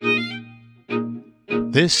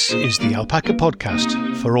This is the Alpaca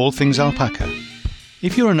Podcast for all things alpaca.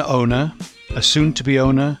 If you're an owner, a soon-to-be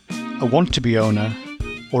owner, a want-to-be owner,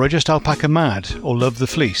 or are just alpaca mad or love the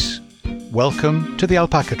fleece, welcome to the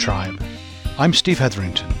Alpaca Tribe. I'm Steve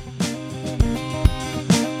Hetherington.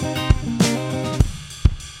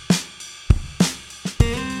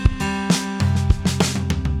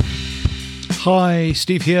 Hi,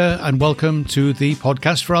 Steve here, and welcome to the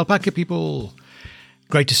podcast for alpaca people.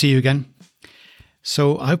 Great to see you again.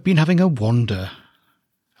 So I've been having a wander.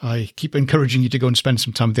 I keep encouraging you to go and spend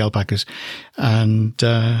some time with the alpacas. And,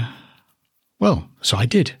 so I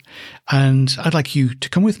did. And I'd like you to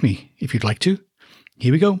come with me, if you'd like to.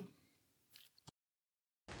 Here we go.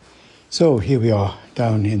 So here we are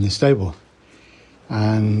down in the stable.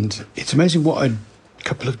 And it's amazing what a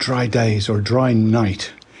couple of dry days or a dry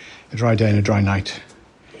night, a dry day and a dry night,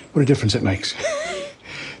 what a difference it makes.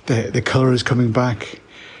 The colour is coming back.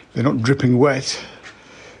 They're not dripping wet.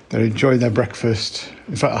 They're enjoying their breakfast.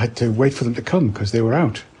 In fact, I had to wait for them to come because they were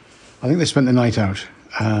out. I think they spent the night out.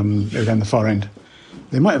 They were down the far end.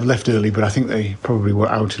 They might have left early, but I think they probably were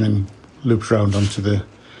out and then looped round onto the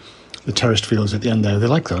terraced fields at the end there. They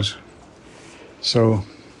like those. So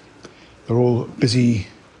they're all busy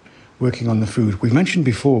working on the food. We've mentioned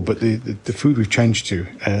before, but the food we've changed to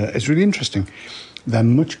is really interesting. They're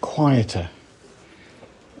much quieter.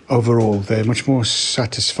 Overall, they're much more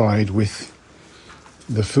satisfied with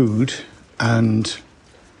the food, and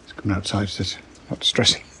it's coming outside, so it's not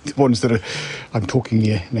stressing. The ones that I'm talking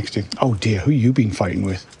here next to. Oh dear, who you been fighting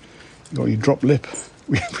with? You got your drop lip.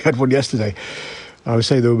 We had one yesterday. I would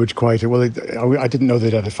say they were much quieter. Well, I didn't know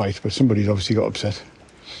they'd had a fight, but somebody's obviously got upset.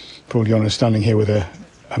 Poor Leona's standing here with her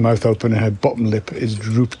mouth open and her bottom lip is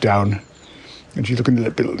drooped down, and she's looking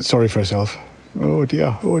a bit sorry for herself. Oh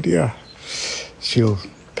dear. She'll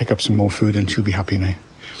pick up some more food and she'll be happy now.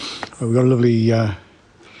 Well, we've got a lovely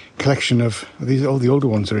collection of these. All the older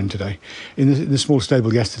ones are in today. In the small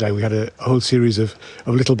stable yesterday, we had a whole series of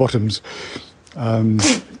little bottoms.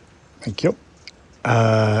 Thank you.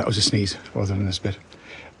 It was a sneeze rather than a spit.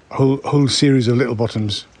 A whole series of little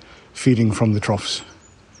bottoms feeding from the troughs,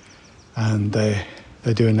 and they're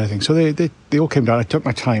doing their thing. So they all came down. I took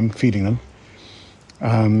my time feeding them.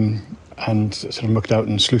 And sort of mucked out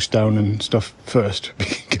and sluiced down and stuff first.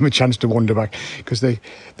 Give them a chance to wander back, because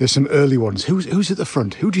there's some early ones. Who's at the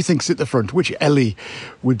front? Who do you think's at the front? Which Ellie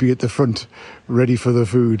would be at the front, ready for the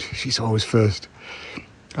food? She's always first.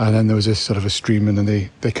 And then there was this sort of a stream, and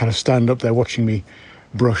then they kind of stand up there watching me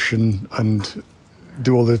brush and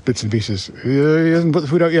do all the bits and pieces. He hasn't put the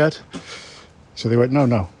food out yet. So they went,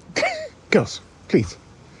 no. Girls, please.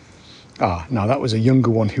 No, that was a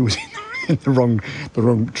younger one who was in the wrong,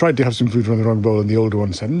 tried to have some food from the wrong bowl, and the older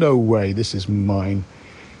one said, no way, this is mine.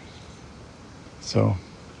 So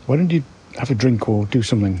why don't you have a drink or do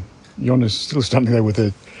something? Yona's still standing there with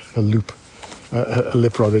a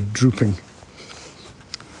lip rather drooping.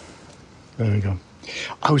 There we go.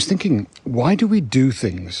 I was thinking, why do we do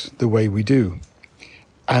things the way we do?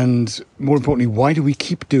 And more importantly, why do we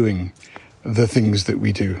keep doing the things that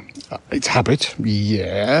we do? It's habit,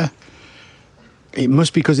 yeah. It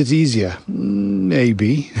must be because it's easier.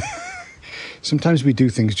 Maybe. Sometimes we do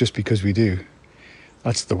things just because we do.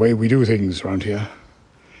 That's the way we do things around here.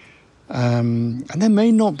 And there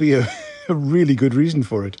may not be a really good reason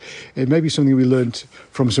for it. It may be something we learnt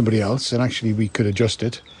from somebody else, and actually we could adjust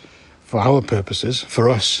it for our purposes, for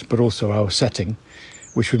us, but also our setting,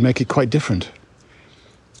 which would make it quite different.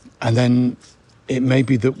 And then it may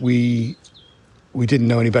be that we didn't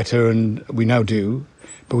know any better and we now do,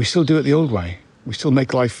 but we still do it the old way. We still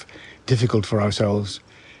make life difficult for ourselves,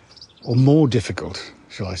 or more difficult,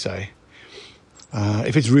 shall I say.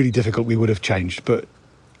 If it's really difficult, we would have changed. But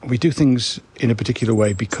we do things in a particular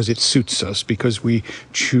way because it suits us, because we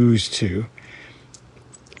choose to,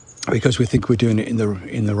 because we think we're doing it in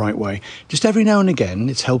the right way. Just every now and again,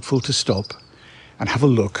 it's helpful to stop and have a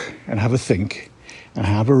look and have a think and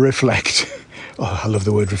have a reflect. Oh, I love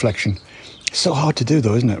the word reflection. It's so hard to do,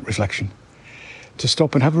 though, isn't it? Reflection. To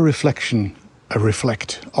stop and have a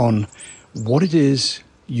reflect on what it is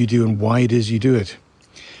you do and why it is you do it.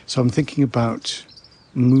 So I'm thinking about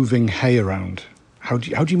moving hay around. How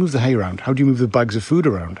do you move the hay around? How do you move the bags of food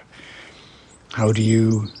around? How do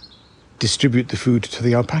you distribute the food to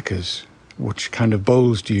the alpacas? Which kind of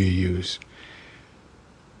bowls do you use?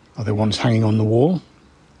 Are there ones hanging on the wall?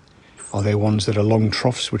 Are there ones that are long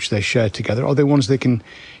troughs which they share together? Are there ones they can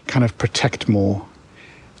kind of protect more?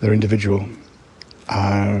 They're individual.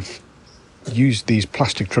 I've used these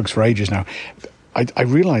plastic trugs for ages now. I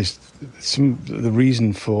realised the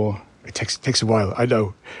reason for It takes a while. I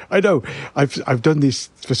know. I've done this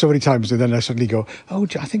for so many times, and then I suddenly go, oh,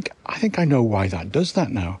 I think I know why that does that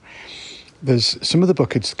now. There's some of the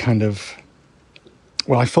buckets kind of,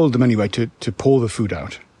 well, I fold them anyway to pour the food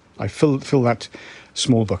out. I fill that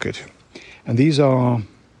small bucket, and these are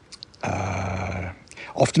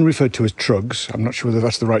often referred to as trugs. I'm not sure whether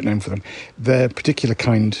that's the right name for them. They're a particular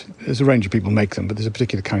kind. There's a range of people make them, but there's a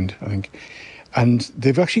particular kind, I think. And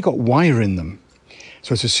they've actually got wire in them.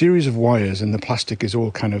 So it's a series of wires, and the plastic is all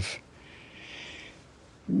kind of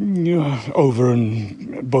over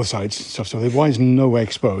and both sides and stuff. So the wire's no way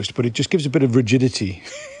exposed, but it just gives a bit of rigidity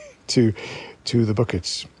to the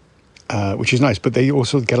buckets, which is nice. But they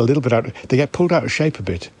also get a little bit out. They get pulled out of shape a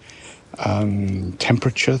bit.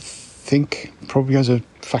 Temperature, I think, probably has a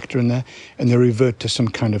factor in there, and they revert to some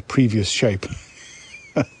kind of previous shape.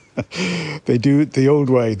 They do it the old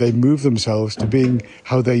way. They move themselves to being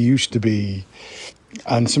how they used to be.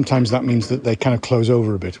 And sometimes that means that they kind of close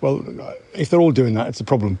over a bit. Well, if they're all doing that, it's a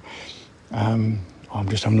problem. I'm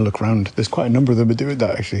just having a look around. There's quite a number of them are doing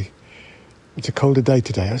that, actually. It's a colder day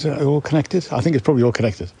today. Is it all connected? I think it's probably all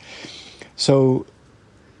connected. So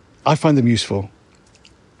I find them useful.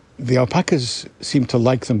 The alpacas seem to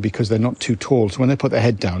like them because they're not too tall. So when they put their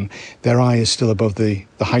head down, their eye is still above the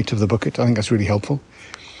height of the bucket. I think that's really helpful.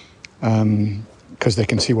 Because they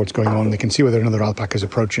can see what's going on. They can see whether another alpaca is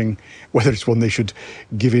approaching, whether it's one they should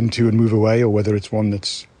give in to and move away, or whether it's one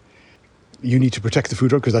that's, you need to protect the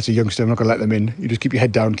food rod because that's a youngster. I'm not going to let them in. You just keep your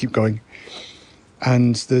head down, keep going.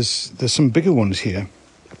 And there's some bigger ones here,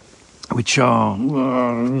 which are,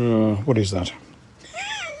 what is that?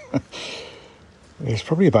 It's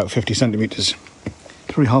probably about 50 centimetres.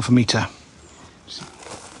 Probably half a metre.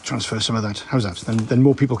 Transfer some of that. How's that? Then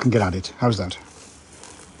more people can get at it. How's that?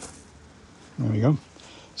 There we go.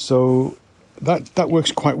 So that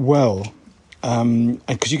works quite well,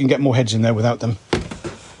 because you can get more heads in there without them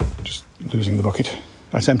just losing the bucket.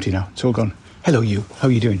 That's empty now. It's all gone. Hello, you. How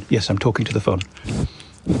are you doing? Yes, I'm talking to the phone.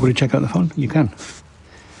 Want to check out the phone? You can.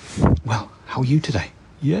 Well, how are you today?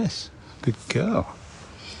 Yes. Good girl.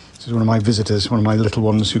 This is one of my visitors, one of my little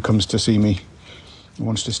ones who comes to see me. He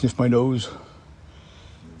wants to sniff my nose.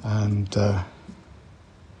 And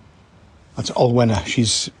that's Olwenna.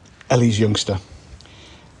 She's Ellie's youngster.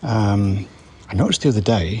 I noticed the other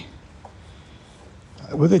day,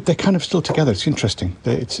 well, they're kind of still together. It's interesting.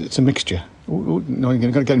 It's a mixture. Ooh, no,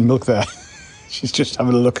 you're going to get milk there. She's just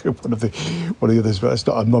having a look at one of the others, but it's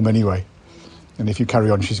not her mum anyway. And if you carry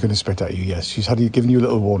on, she's going to spit at you. Yes, she's given you a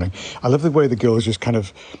little warning. I love the way the girls just kind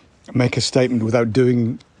of make a statement without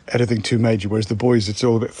doing anything too major, whereas the boys, it's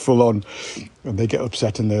all a bit full on, and they get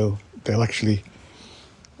upset and they'll actually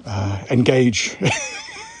engage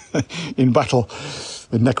in battle,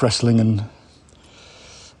 in neck wrestling and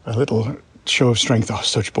a little show of strength. Oh,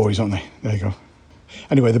 such boys, aren't they? There you go.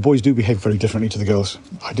 Anyway, the boys do behave very differently to the girls.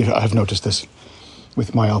 I have noticed this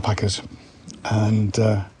with my alpacas. And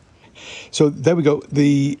so there we go.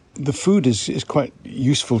 The food is quite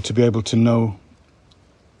useful to be able to know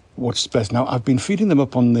what's best. Now, I've been feeding them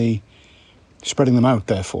up on spreading them out,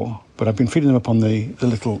 therefore, but I've been feeding them up on the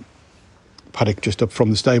little paddock just up from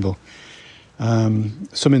the stable.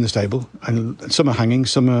 Some in the stable, and some are hanging,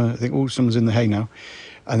 some are, I think, someone's in the hay now.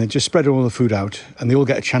 And they just spread all the food out, and they all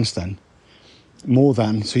get a chance then. More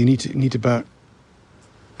than, so you need about,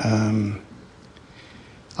 I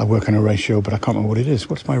work on a ratio, but I can't remember what it is.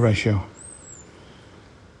 What's my ratio?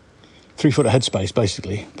 3 foot of headspace,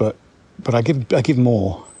 basically, but I give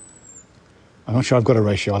more. I'm not sure I've got a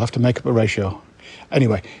ratio. I'll have to make up a ratio.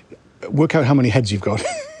 Anyway, work out how many heads you've got.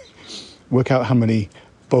 Work out how many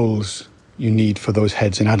bowls you need for those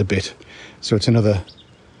heads and add a bit. So it's another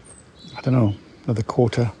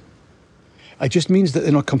quarter. It just means that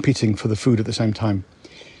they're not competing for the food at the same time.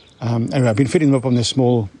 Anyway, I've been feeding them up on this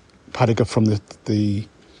small paddock up from the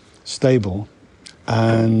stable,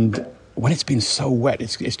 and when it's been so wet,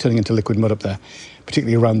 it's turning into liquid mud up there,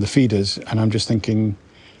 particularly around the feeders, and I'm just thinking,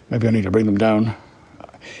 maybe I need to bring them down.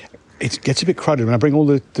 It gets a bit crowded. When I bring all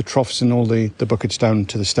the troughs and all the buckets down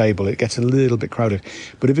to the stable, it gets a little bit crowded.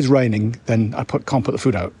 But if it's raining, then I can't put the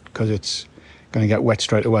food out because it's going to get wet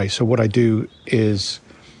straight away. So what I do is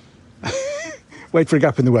wait for a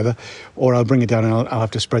gap in the weather, or I'll bring it down and I'll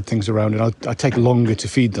have to spread things around, and I'll take longer to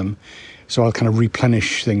feed them. So I'll kind of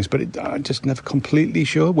replenish things, but I'm just never completely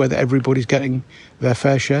sure whether everybody's getting their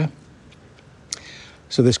fair share.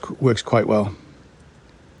 So this works quite well.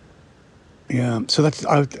 Yeah, so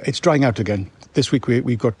it's drying out again. This week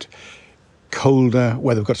we've got colder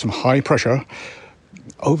weather. We've got some high pressure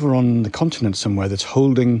over on the continent somewhere that's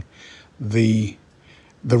holding the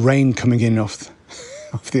rain coming in off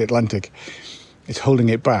the Atlantic. It's holding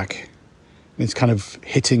it back. It's kind of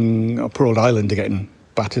hitting poor old Ireland, getting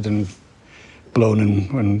battered and blown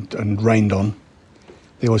and rained on.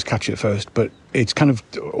 They always catch it first, but it's kind of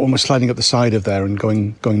almost sliding up the side of there and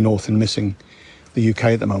going north and missing the UK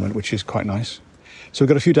at the moment, which is quite nice. So we've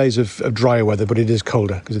got a few days of drier weather, but it is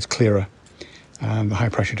colder because it's clearer. The high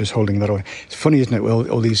pressure just holding that away. It's funny, isn't it? Well,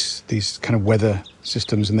 all these kind of weather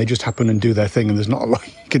systems, and they just happen and do their thing, and there's not a lot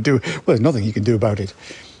you can do. Well, there's nothing you can do about it.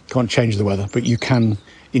 You can't change the weather, but you can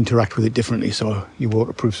interact with it differently. So your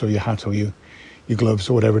waterproofs or your hat or your gloves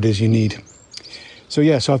or whatever it is you need.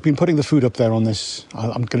 So so I've been putting the food up there on this.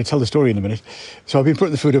 I'm going to tell the story in a minute. So I've been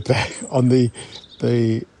putting the food up there on the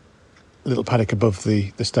little paddock above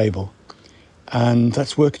the stable, and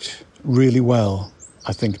that's worked really well,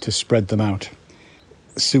 I think, to spread them out.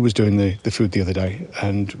 Sue was doing the food the other day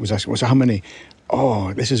and was asking, so how many?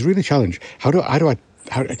 Oh, this is really a challenge. How do I,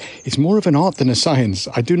 it's more of an art than a science.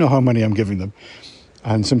 I do know how many I'm giving them.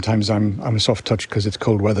 And sometimes I'm a soft touch because it's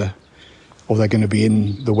cold weather or they're going to be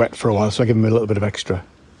in the wet for a while. So I give them a little bit of extra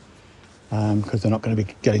because they're not going to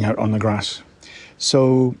be getting out on the grass.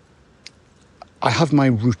 So I have my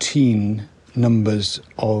routine numbers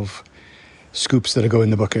of scoops that go in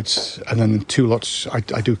the buckets, and then 2 lots. I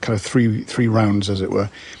do kind of three rounds, as it were.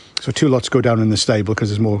 So 2 lots go down in the stable because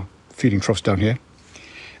there's more feeding troughs down here,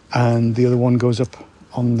 and the other one goes up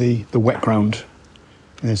on the wet ground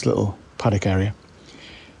in this little paddock area.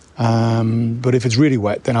 But if it's really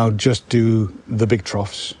wet, then I'll just do the big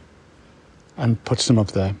troughs and put some up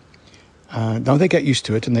there. Now they get used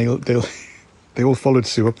to it, and they'll they all followed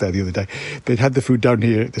Sue up there the other day. They'd had the food down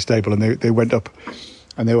here at the stable, and they went up,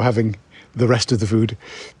 and they were having the rest of the food.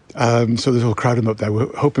 So there's all crowding up there.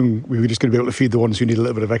 We're hoping we were just going to be able to feed the ones who need a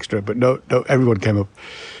little bit of extra, but no, everyone came up.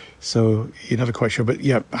 So you're never quite sure. But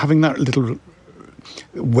yeah, having that little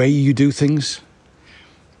way you do things,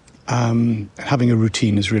 having a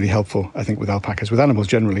routine is really helpful, I think, with alpacas, with animals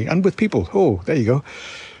generally, and with people. Oh, there you go.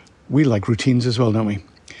 We like routines as well, don't we?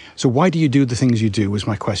 So why do you do the things you do was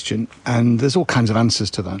my question. And there's all kinds of answers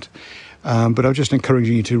to that. But I was just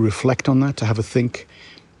encouraging you to reflect on that, to have a think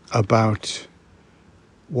about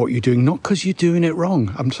what you're doing, not because you're doing it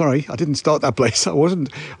wrong. I'm sorry, I didn't start that place. I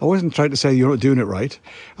wasn't trying to say you're not doing it right.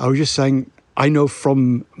 I was just saying I know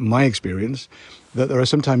from my experience that there are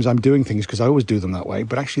sometimes I'm doing things because I always do them that way,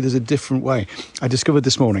 but actually there's a different way. I discovered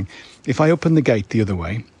this morning, if I open the gate the other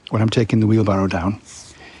way, when I'm taking the wheelbarrow down,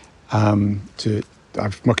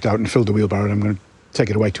 I've mucked out and filled the wheelbarrow and I'm going to take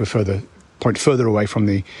it away to a point further away from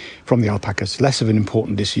the alpacas. Less of an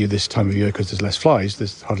important issue this time of year because there's less flies.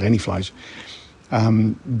 There's hardly any flies.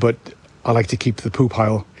 But I like to keep the poo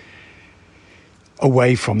pile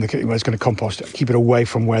away from where it's going to compost. Keep it away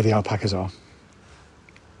from where the alpacas are.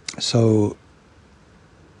 So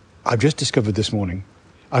I've just discovered this morning,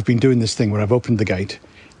 I've been doing this thing where I've opened the gate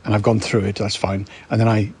and I've gone through it. That's fine. And then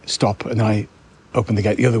I stop and then I open the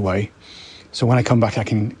gate the other way. So when I come back, I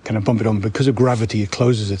can kind of bump it on. Because of gravity, it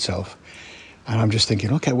closes itself. And I'm just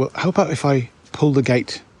thinking, okay, well, how about if I pull the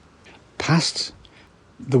gate past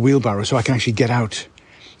the wheelbarrow so I can actually get out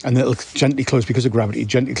and it'll gently close because of gravity. It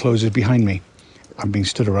gently closes behind me. I'm being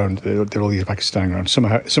stood around. There are all these alpacas standing around. Some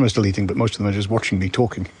are still eating, but most of them are just watching me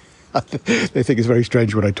talking. They think it's very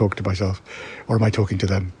strange when I talk to myself, or am I talking to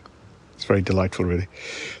them? It's very delightful, really.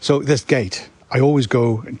 So this gate, I always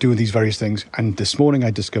go doing these various things. And this morning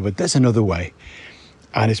I discovered there's another way.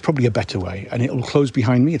 And it's probably a better way. And it'll close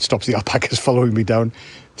behind me. It stops the alpacas following me down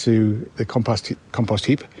to the compost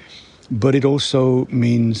heap. But it also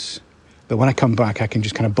means that when I come back, I can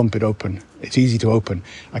just kind of bump it open. It's easy to open.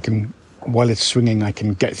 While it's swinging, I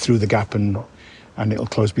can get through the gap and it'll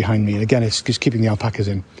close behind me. And again, it's just keeping the alpacas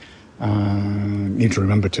in. Need to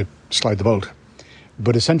remember to slide the bolt.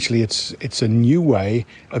 But essentially, it's a new way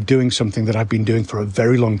of doing something that I've been doing for a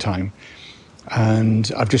very long time.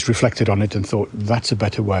 And I've just reflected on it and thought, that's a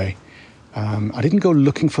better way. I didn't go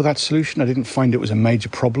looking for that solution. I didn't find it was a major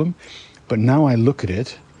problem. But now I look at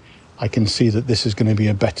it, I can see that this is going to be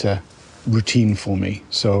a better routine for me.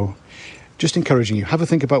 So just encouraging you, have a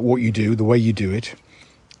think about what you do, the way you do it.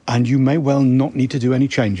 And you may well not need to do any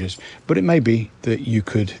changes. But it may be that you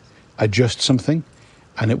could adjust something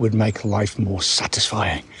and it would make life more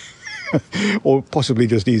satisfying. Or possibly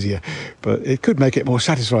just easier. But it could make it more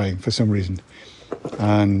satisfying for some reason.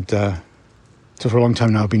 And so for a long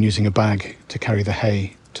time now, I've been using a bag to carry the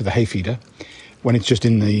hay to the hay feeder. When it's just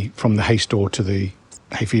from the hay store to the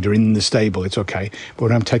hay feeder in the stable, it's okay. But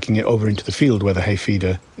when I'm taking it over into the field where the hay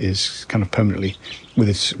feeder is kind of permanently with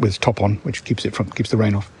its top on, which keeps the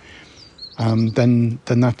rain off, then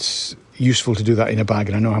that's useful to do that in a bag.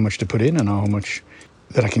 And I know how much to put in and how much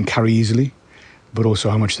that I can carry easily, but also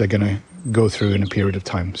how much they're going to go through in a period of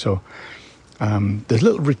time. So There's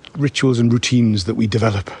little rituals and routines that we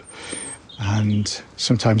develop, and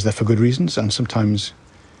sometimes they're for good reasons, and sometimes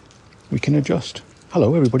we can adjust.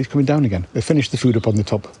 Hello, everybody's coming down again. They finished the food up on the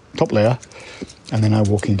top layer, and they're now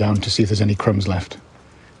walking down to see if there's any crumbs left,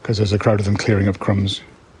 because there's a crowd of them clearing up crumbs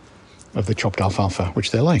of the chopped alfalfa,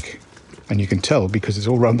 which they like. And you can tell because it's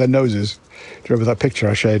all round their noses. Do you remember that picture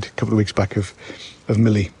I shared a couple of weeks back of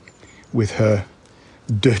Millie with her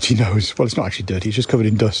dirty nose? Well, it's not actually dirty, it's just covered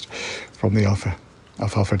in dust from the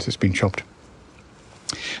alfalfa that's been chopped.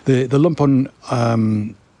 The lump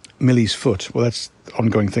on Millie's foot, well, that's the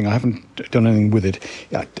ongoing thing. I haven't done anything with it.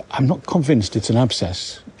 I'm not convinced it's an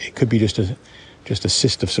abscess. It could be just a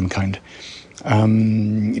cyst of some kind.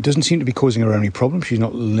 It doesn't seem to be causing her any problem. She's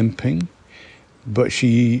not limping, but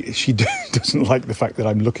she doesn't like the fact that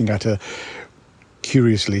I'm looking at her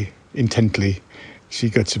curiously, intently. She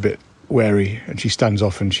gets a bit wary and she stands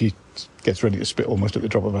off and she gets ready to spit almost at the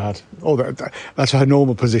drop of her hat. Oh, that's her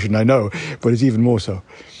normal position, I know, but it's even more so.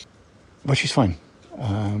 But she's fine.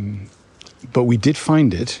 But we did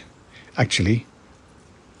find it, actually,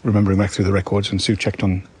 remembering back through the records, and Sue checked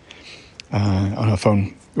on her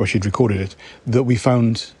phone where she'd recorded it, that we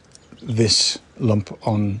found this lump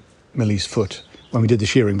on Millie's foot when we did the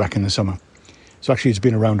shearing back in the summer. So actually it's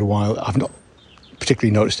been around a while. I've not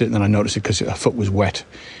particularly noticed it, and then I noticed it because her foot was wet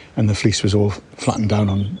and the fleece was all flattened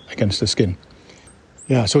down against the skin.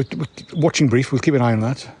 Yeah, so watching brief, we'll keep an eye on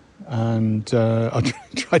that. And I'll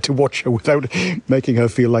try to watch her without making her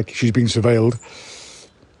feel like she's being surveilled.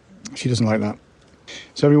 She doesn't like that.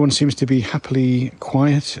 So everyone seems to be happily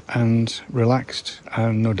quiet and relaxed,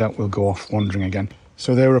 and no doubt we'll go off wandering again.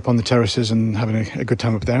 So they were up on the terraces and having a good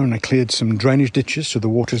time up there, and I cleared some drainage ditches so the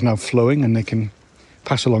water's now flowing and they can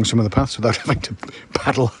pass along some of the paths without having to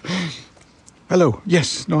paddle. Hello.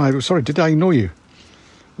 Yes. No, I'm sorry. Did I ignore you?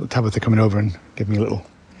 Tabitha coming over and giving me a little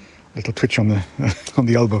twitch on the on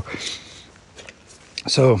the elbow.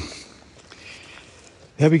 So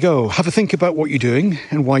there we go. Have a think about what you're doing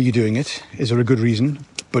and why you're doing it. Is there a good reason?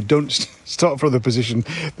 But don't start from the position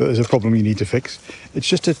that there's a problem you need to fix. It's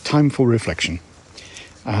just a time for reflection.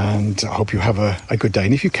 And I hope you have a good day.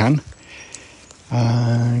 And if you can,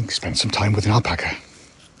 spend some time with an alpaca.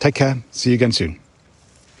 Take care. See you again soon.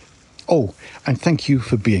 Oh, and thank you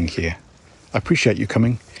for being here. I appreciate you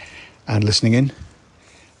coming and listening in.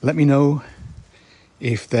 Let me know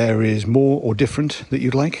if there is more or different that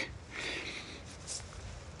you'd like.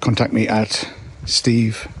 Contact me at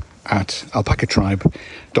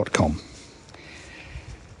steve@alpacatribe.com.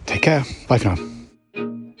 Take care. Bye for now.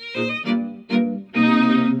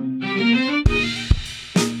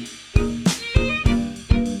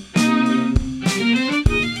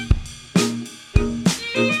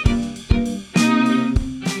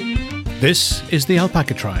 This is the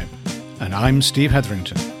Alpaca Tribe, and I'm Steve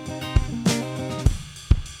Hetherington.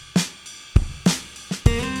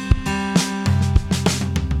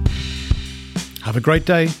 Have a great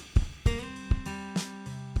day.